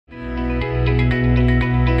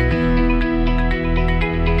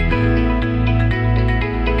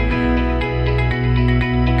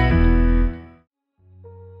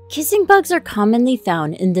Kissing bugs are commonly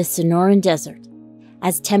found in the Sonoran Desert.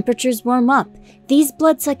 As temperatures warm up, these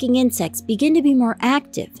blood-sucking insects begin to be more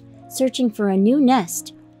active, searching for a new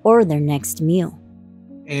nest or their next meal.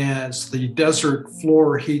 As the desert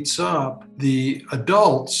floor heats up, the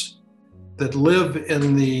adults that live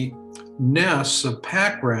in the nests of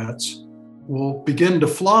pack rats will begin to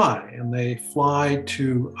fly, and they fly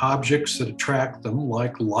to objects that attract them,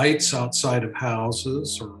 like lights outside of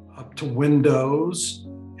houses or up to windows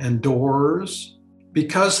and doors.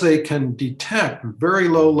 Because they can detect very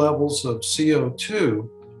low levels of CO2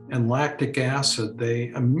 and lactic acid, they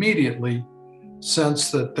immediately sense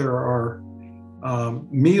that there are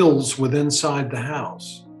meals inside the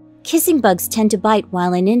house. Kissing bugs tend to bite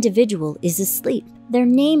while an individual is asleep. Their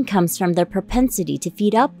name comes from their propensity to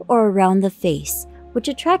feed up or around the face, which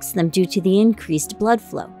attracts them due to the increased blood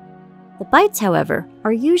flow. The bites, however,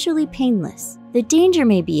 are usually painless. The danger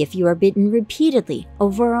may be if you are bitten repeatedly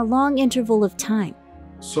over a long interval of time.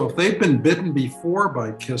 So if they've been bitten before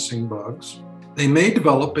by kissing bugs, they may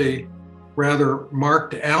develop a rather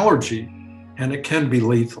marked allergy, and it can be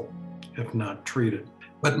lethal if not treated.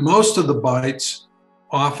 But most of the bites,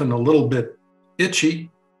 often a little bit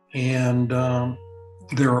itchy, and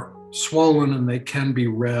they're swollen and they can be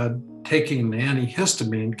red. Taking an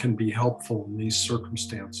antihistamine can be helpful in these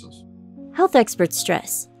circumstances. Health experts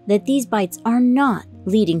stress that these bites are not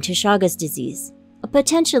leading to Chagas disease, a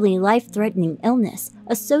potentially life-threatening illness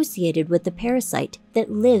associated with the parasite that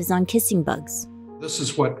lives on kissing bugs. This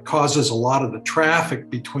is what causes a lot of the traffic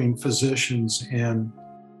between physicians and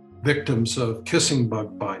victims of kissing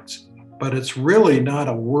bug bites, but it's really not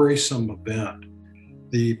a worrisome event.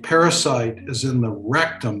 The parasite is in the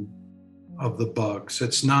rectum of the bugs.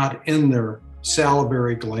 It's not in their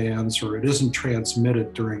salivary glands, or it isn't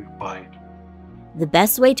transmitted during a bite. The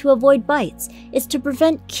best way to avoid bites is to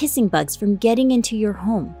prevent kissing bugs from getting into your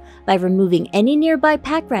home by removing any nearby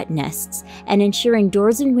pack rat nests and ensuring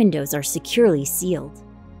doors and windows are securely sealed.